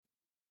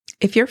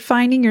If you're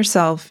finding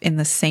yourself in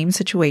the same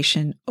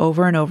situation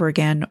over and over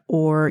again,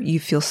 or you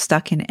feel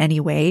stuck in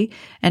any way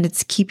and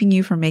it's keeping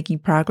you from making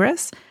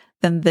progress,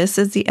 then this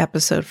is the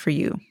episode for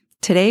you.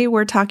 Today,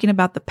 we're talking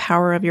about the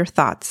power of your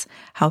thoughts,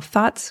 how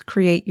thoughts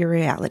create your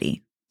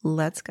reality.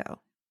 Let's go.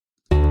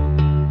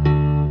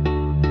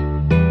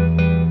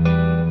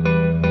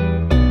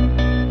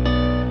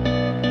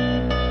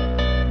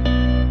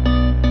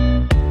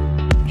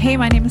 Hey,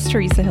 my name is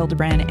Teresa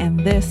Hildebrand,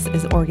 and this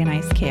is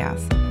Organized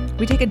Chaos.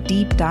 We take a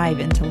deep dive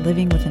into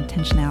living with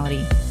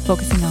intentionality,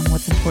 focusing on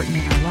what's important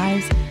in our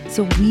lives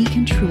so we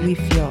can truly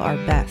feel our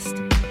best.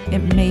 It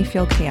may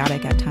feel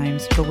chaotic at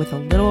times, but with a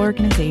little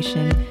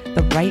organization,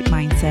 the right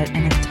mindset,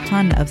 and a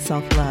ton of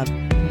self-love,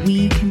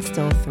 we can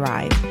still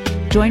thrive.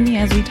 Join me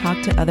as we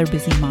talk to other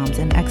busy moms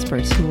and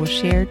experts who will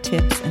share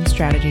tips and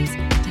strategies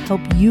to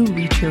help you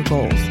reach your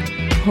goals.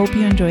 Hope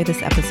you enjoy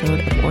this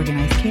episode of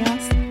Organized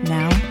Chaos.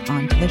 Now,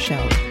 on to the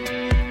show.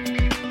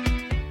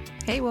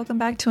 Hey, welcome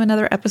back to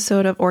another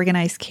episode of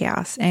Organized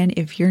Chaos. And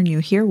if you're new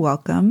here,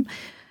 welcome.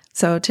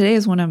 So today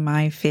is one of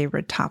my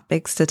favorite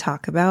topics to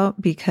talk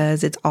about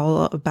because it's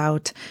all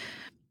about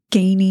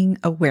gaining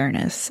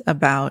awareness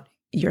about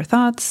your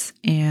thoughts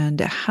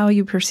and how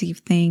you perceive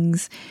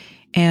things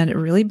and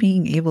really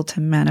being able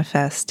to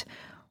manifest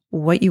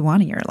what you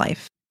want in your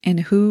life. And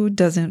who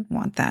doesn't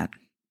want that?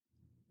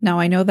 Now,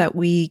 I know that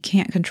we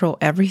can't control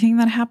everything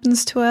that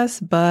happens to us,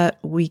 but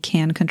we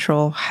can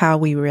control how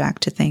we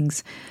react to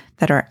things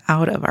that are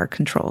out of our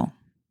control.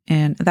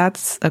 And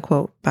that's a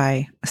quote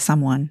by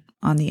someone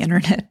on the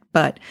internet,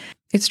 but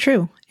it's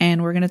true.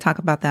 And we're going to talk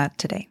about that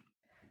today.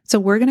 So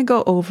we're going to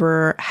go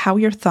over how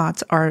your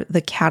thoughts are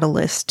the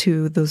catalyst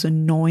to those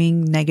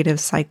annoying negative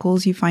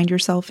cycles you find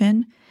yourself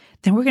in.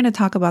 Then we're going to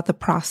talk about the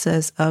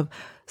process of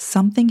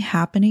something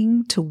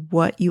happening to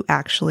what you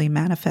actually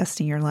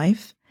manifest in your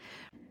life.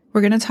 We're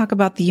going to talk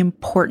about the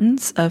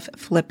importance of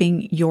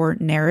flipping your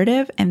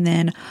narrative, and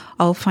then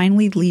I'll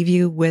finally leave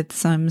you with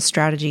some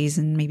strategies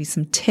and maybe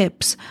some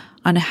tips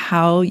on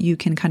how you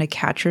can kind of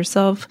catch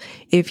yourself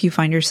if you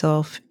find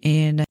yourself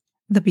in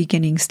the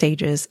beginning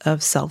stages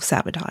of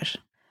self-sabotage.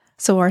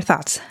 So our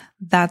thoughts,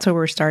 that's where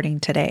we're starting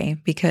today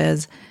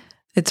because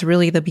it's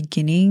really the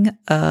beginning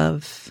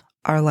of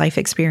our life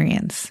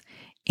experience,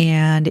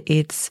 and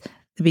it's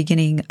the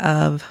beginning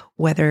of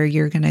whether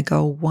you're going to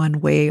go one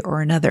way or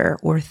another,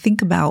 or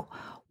think about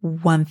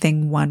one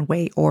thing one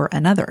way or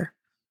another.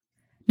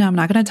 Now, I'm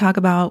not going to talk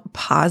about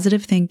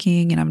positive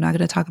thinking, and I'm not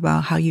going to talk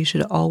about how you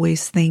should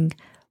always think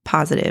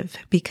positive,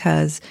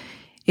 because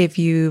if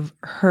you've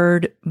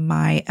heard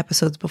my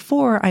episodes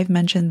before, I've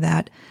mentioned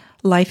that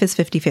life is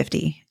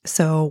 50-50.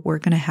 So we're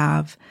going to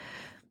have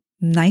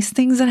nice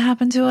things that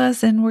happen to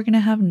us, and we're going to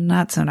have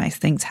not so nice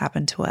things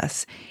happen to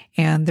us.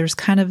 And there's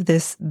kind of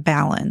this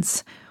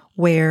balance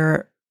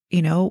where,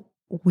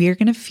 we're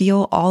going to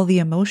feel all the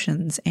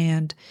emotions,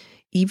 and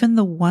even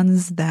the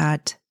ones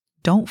that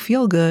don't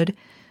feel good,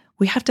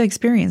 we have to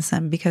experience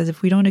them, because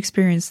if we don't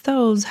experience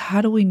those,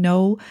 how do we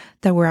know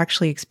that we're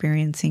actually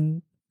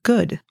experiencing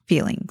good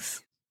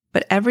feelings?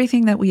 But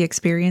everything that we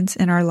experience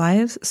in our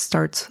lives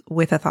starts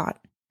with a thought.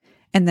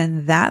 And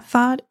then that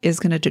thought is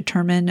going to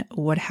determine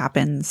what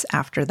happens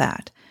after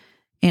that.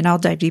 And I'll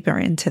dive deeper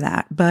into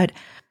that. But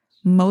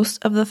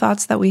most of the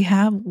thoughts that we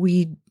have,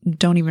 we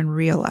don't even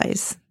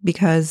realize,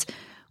 because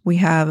we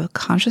have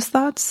conscious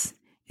thoughts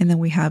and then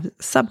we have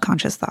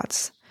subconscious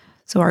thoughts.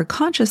 So our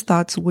conscious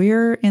thoughts,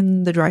 we're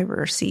in the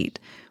driver's seat.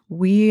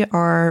 We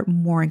are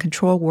more in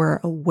control. We're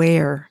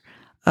aware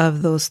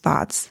of those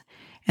thoughts.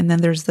 And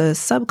then there's the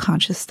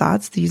subconscious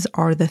thoughts. These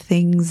are the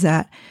things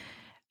that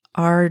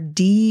are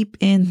deep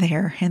in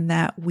there and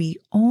that we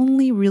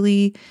only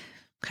really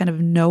kind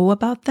of know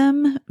about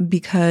them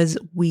because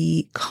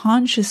we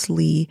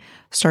consciously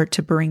start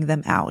to bring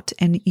them out.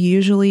 And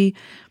usually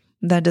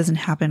that doesn't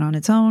happen on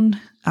its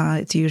own.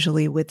 It's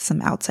usually with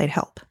some outside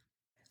help.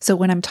 So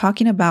when I'm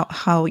talking about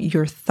how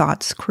your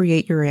thoughts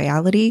create your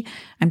reality,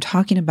 I'm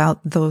talking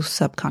about those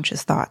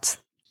subconscious thoughts.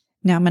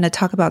 Now I'm going to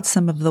talk about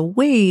some of the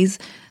ways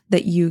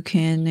that you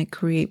can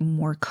create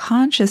more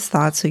conscious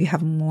thoughts so you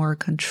have more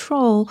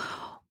control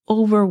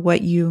over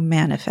what you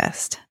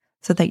manifest,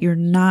 so that you're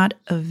not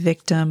a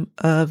victim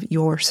of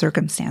your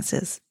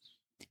circumstances.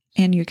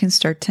 And you can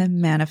start to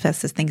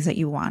manifest the things that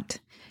you want.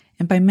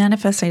 And by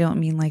manifest, I don't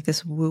mean like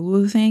this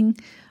woo-woo thing.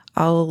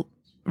 I'll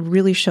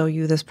really show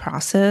you this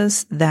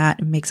process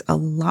that makes a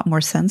lot more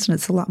sense, and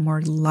it's a lot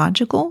more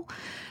logical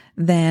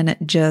than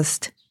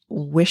just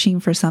wishing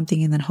for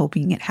something and then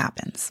hoping it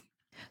happens.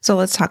 So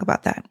let's talk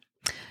about that.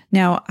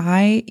 Now,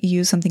 I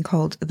use something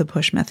called the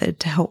push method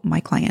to help my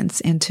clients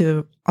and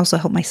to also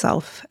help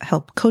myself,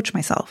 help coach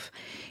myself.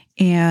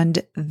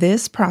 And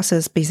this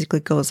process basically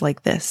goes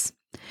like this.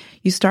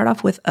 You start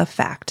off with a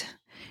fact,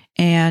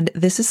 and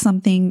this is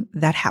something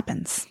that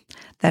happens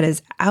that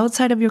is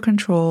outside of your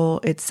control.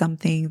 It's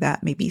something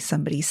that maybe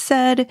somebody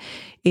said.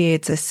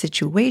 It's a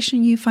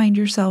situation you find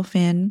yourself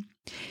in.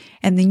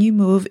 And then you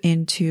move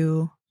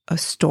into a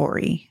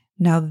story.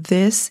 Now,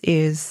 this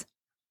is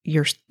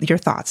your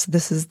thoughts.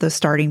 This is the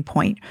starting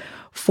point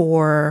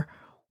for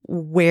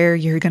where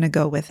you're going to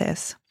go with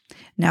this.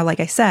 Now, like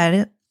I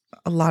said,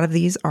 a lot of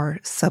these are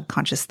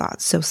subconscious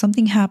thoughts. So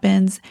something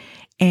happens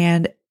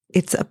and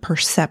it's a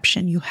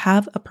perception. You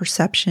have a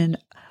perception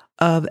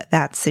of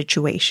that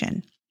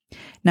situation.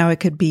 Now, it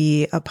could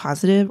be a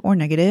positive or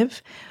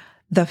negative.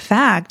 The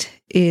fact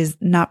is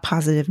not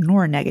positive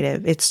nor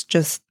negative. It's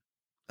just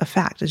a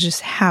fact. It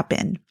just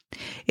happened.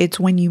 It's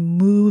when you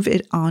move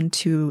it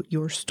onto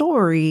your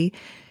story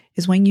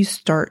is when you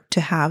start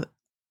to have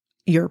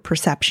your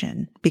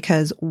perception,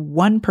 because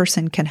one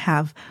person can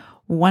have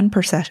one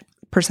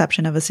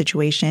perception of a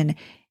situation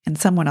and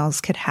someone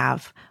else could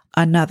have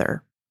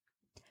another.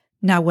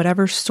 Now,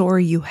 whatever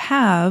story you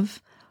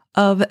have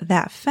of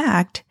that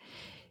fact,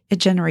 it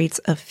generates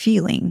a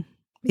feeling,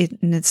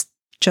 and it's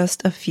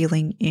just a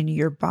feeling in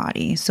your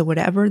body. So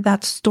whatever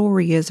that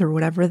story is or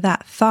whatever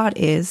that thought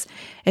is,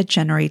 it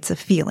generates a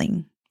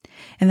feeling.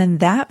 And then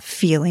that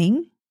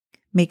feeling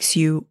makes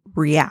you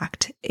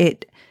react.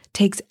 It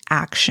takes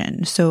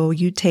action. So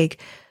you take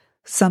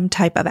some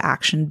type of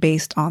action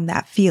based on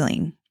that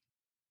feeling.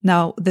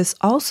 Now, this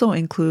also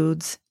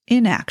includes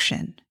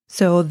inaction.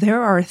 So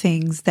there are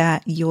things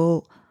that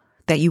you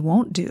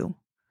won't do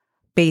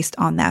based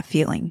on that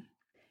feeling.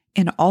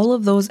 And all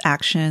of those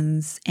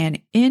actions and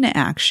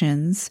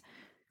inactions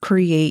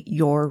create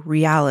your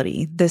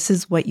reality. This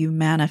is what you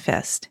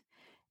manifest.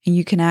 And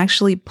you can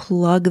actually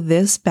plug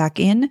this back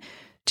in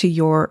to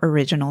your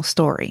original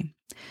story.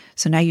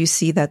 So now you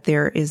see that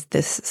there is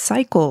this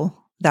cycle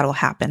that'll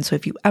happen. So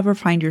if you ever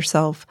find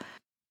yourself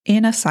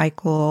in a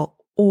cycle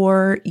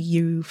or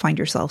you find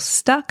yourself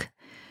stuck,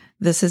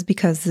 this is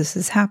because this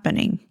is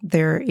happening.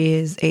 There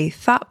is a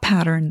thought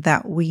pattern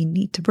that we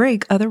need to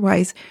break.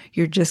 Otherwise,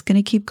 you're just going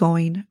to keep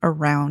going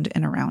around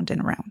and around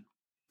and around.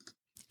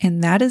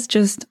 And that is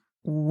just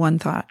one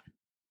thought.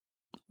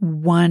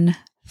 One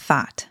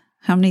thought.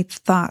 How many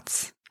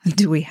thoughts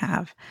do we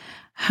have?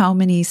 How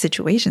many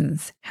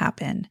situations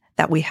happen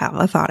that we have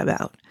a thought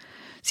about?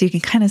 So you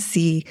can kind of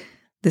see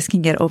this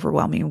can get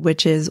overwhelming,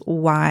 which is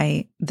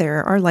why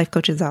there are life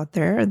coaches out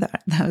there.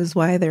 That is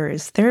why there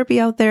is therapy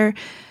out there,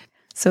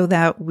 so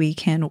that we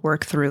can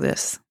work through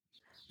this.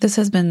 This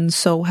has been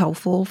so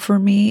helpful for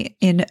me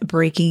in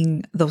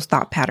breaking those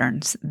thought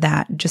patterns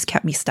that just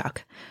kept me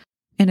stuck.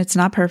 And it's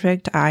not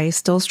perfect. I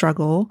still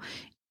struggle.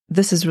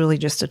 This is really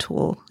just a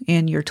tool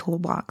in your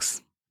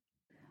toolbox.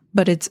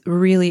 But it's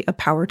really a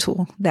power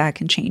tool that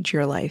can change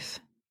your life.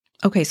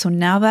 Okay, so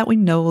now that we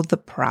know the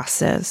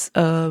process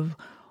of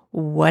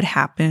what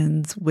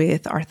happens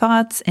with our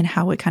thoughts and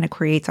how it kind of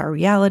creates our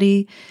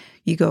reality,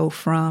 you go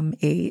from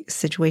a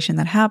situation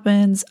that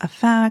happens, a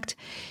fact,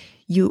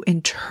 you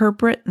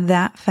interpret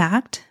that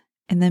fact,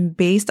 and then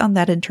based on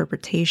that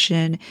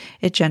interpretation,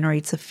 it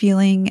generates a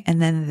feeling,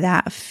 and then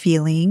that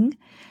feeling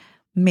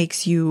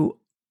makes you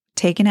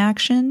take an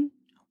action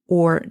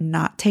or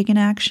not take an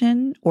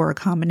action or a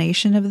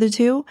combination of the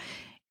two,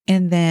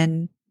 and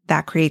then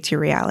that creates your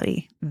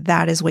reality.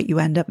 That is what you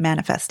end up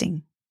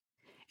manifesting.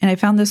 And I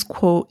found this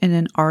quote in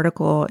an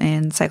article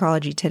in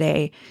Psychology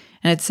Today,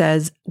 and it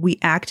says, "We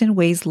act in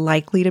ways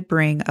likely to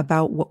bring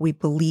about what we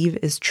believe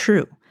is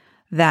true.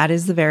 That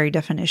is the very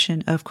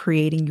definition of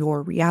creating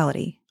your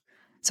reality."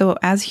 So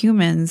as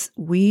humans,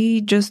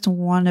 we just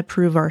want to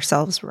prove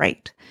ourselves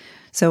right.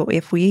 So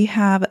if we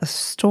have a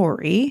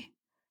story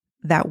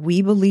that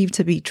we believe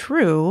to be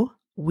true,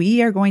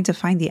 we are going to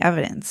find the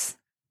evidence.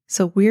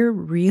 So we're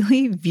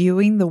really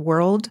viewing the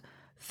world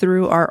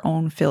through our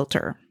own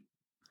filter.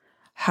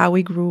 How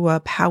we grew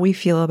up, how we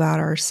feel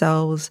about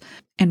ourselves,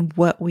 and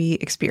what we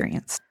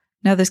experience.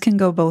 Now, this can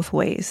go both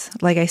ways.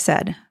 Like I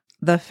said,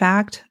 the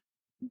fact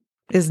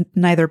is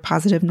neither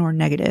positive nor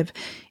negative.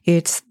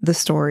 It's the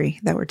story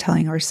that we're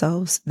telling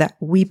ourselves that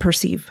we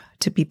perceive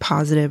to be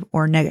positive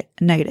or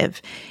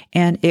negative,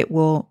 and it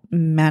will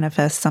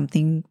manifest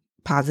something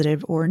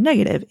positive or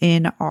negative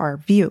in our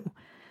view.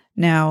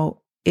 Now,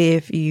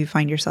 if you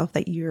find yourself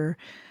that you're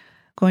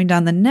going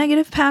down the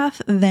negative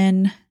path,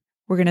 then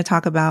we're going to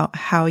talk about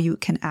how you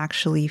can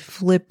actually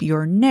flip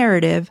your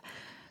narrative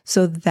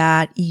so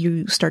that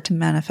you start to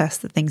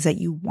manifest the things that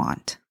you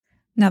want.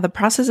 Now, the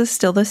process is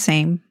still the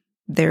same.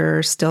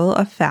 There's still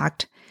a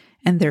fact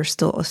and there's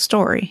still a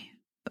story.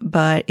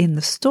 But in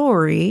the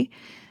story,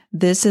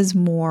 this is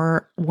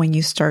more when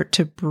you start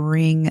to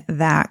bring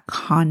that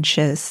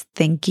conscious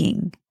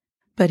thinking.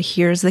 But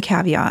here's the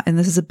caveat, and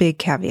this is a big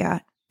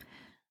caveat.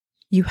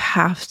 You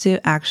have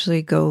to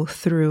actually go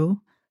through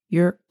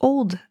your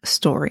old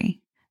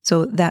story.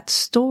 So that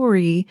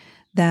story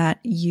that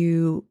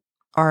you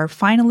are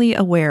finally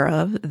aware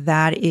of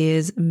that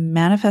is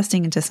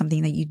manifesting into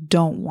something that you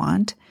don't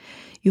want,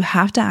 you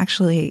have to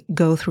actually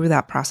go through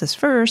that process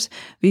first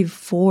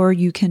before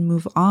you can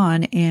move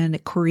on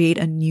and create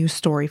a new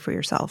story for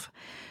yourself.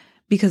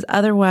 Because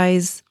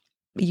otherwise,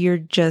 you're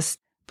just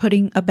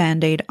putting a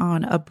Band-Aid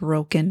on a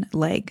broken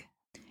leg.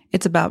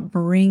 It's about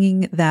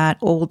bringing that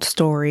old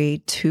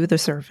story to the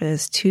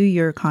surface, to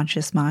your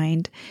conscious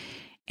mind,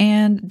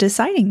 and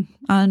deciding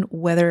on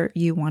whether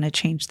you want to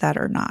change that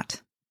or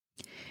not.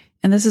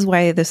 And this is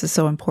why this is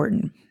so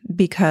important,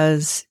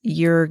 because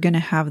you're going to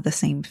have the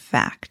same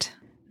fact.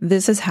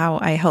 This is how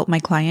I help my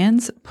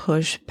clients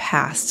push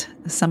past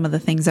some of the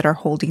things that are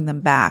holding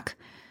them back,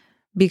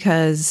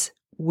 because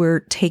we're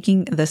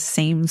taking the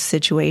same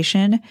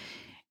situation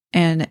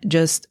and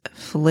just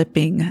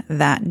flipping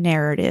that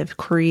narrative,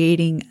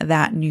 creating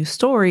that new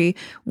story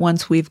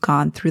once we've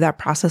gone through that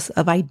process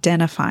of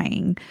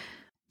identifying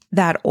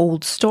that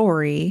old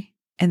story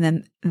and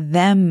then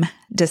them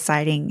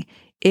deciding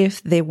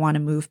if they want to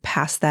move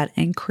past that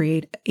and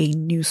create a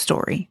new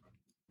story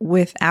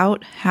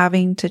without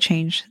having to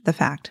change the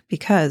fact,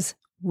 because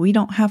we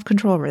don't have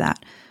control over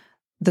that.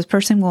 This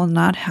person will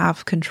not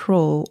have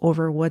control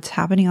over what's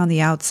happening on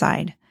the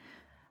outside,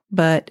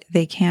 but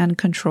they can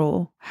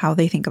control how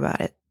they think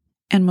about it.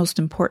 And most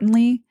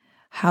importantly,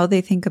 how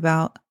they think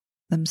about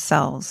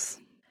themselves.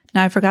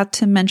 Now, I forgot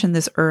to mention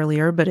this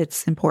earlier, but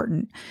it's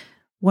important.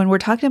 When we're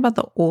talking about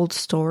the old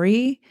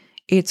story,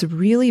 it's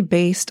really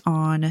based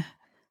on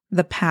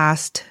the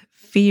past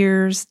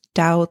fears,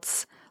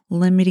 doubts,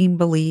 limiting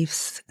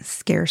beliefs,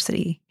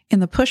 scarcity. In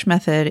the push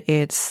method,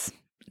 it's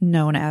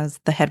known as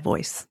the head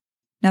voice.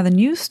 Now, the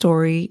new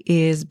story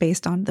is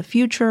based on the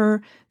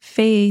future,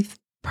 faith,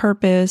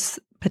 purpose,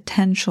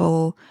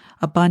 potential,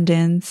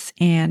 abundance,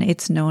 and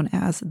it's known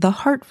as the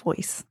heart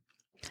voice.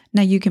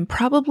 Now, you can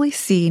probably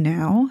see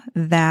now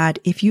that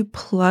if you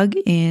plug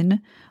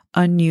in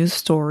a new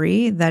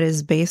story that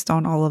is based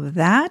on all of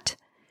that,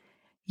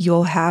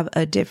 you'll have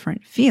a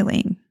different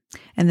feeling.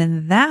 And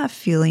then that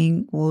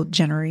feeling will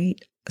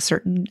generate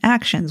certain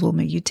actions, will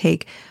make you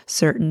take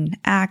certain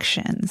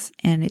actions.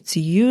 And it's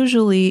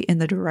usually in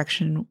the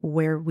direction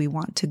where we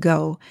want to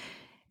go.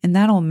 And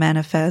that'll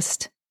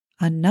manifest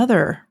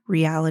another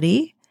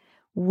reality,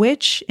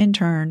 which in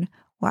turn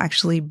will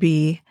actually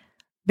be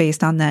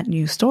based on that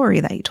new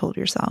story that you told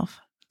yourself.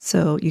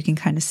 So you can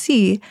kind of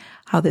see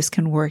how this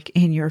can work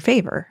in your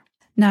favor.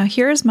 Now,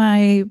 here's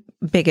my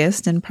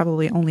biggest and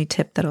probably only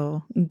tip that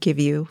I'll give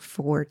you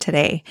for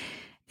today.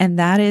 And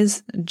that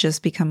is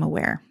just become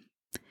aware.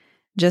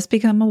 Just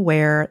become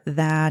aware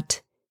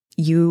that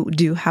you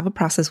do have a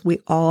process. We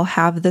all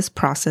have this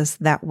process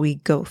that we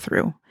go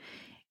through.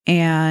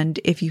 And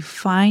if you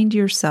find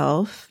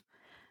yourself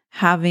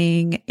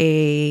having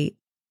a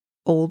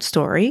old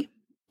story,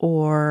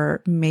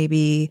 or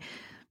maybe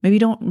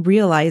don't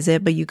realize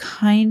it, but you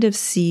kind of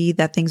see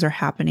that things are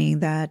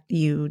happening that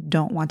you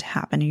don't want to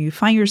happen, and you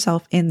find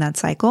yourself in that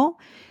cycle,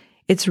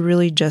 it's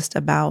really just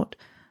about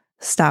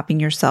stopping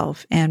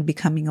yourself and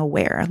becoming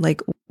aware.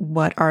 Like,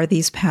 what are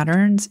these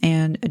patterns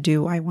and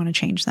do I want to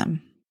change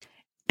them?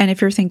 And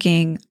if you're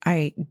thinking,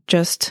 I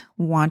just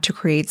want to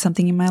create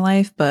something in my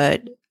life,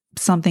 but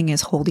something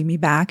is holding me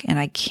back and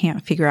I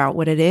can't figure out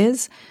what it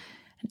is,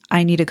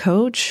 I need a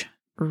coach,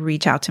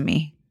 reach out to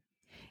me.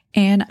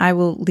 And I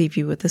will leave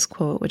you with this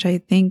quote, which I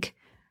think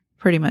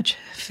pretty much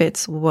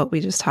fits what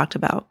we just talked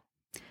about.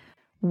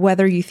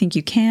 Whether you think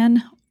you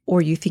can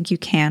or you think you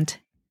can't,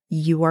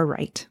 you are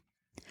right.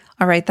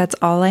 All right, that's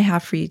all I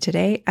have for you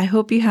today. I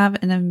hope you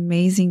have an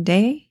amazing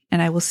day,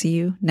 and I will see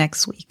you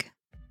next week.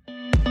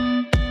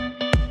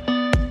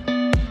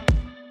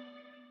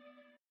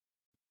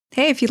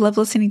 Hey, if you love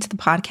listening to the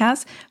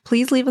podcast,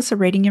 please leave us a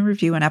rating and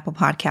review on Apple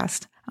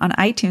Podcast. On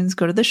iTunes,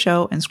 go to the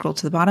show and scroll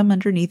to the bottom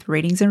underneath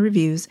ratings and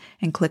reviews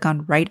and click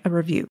on write a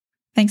review.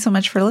 Thanks so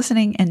much for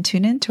listening, and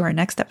tune in to our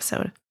next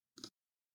episode.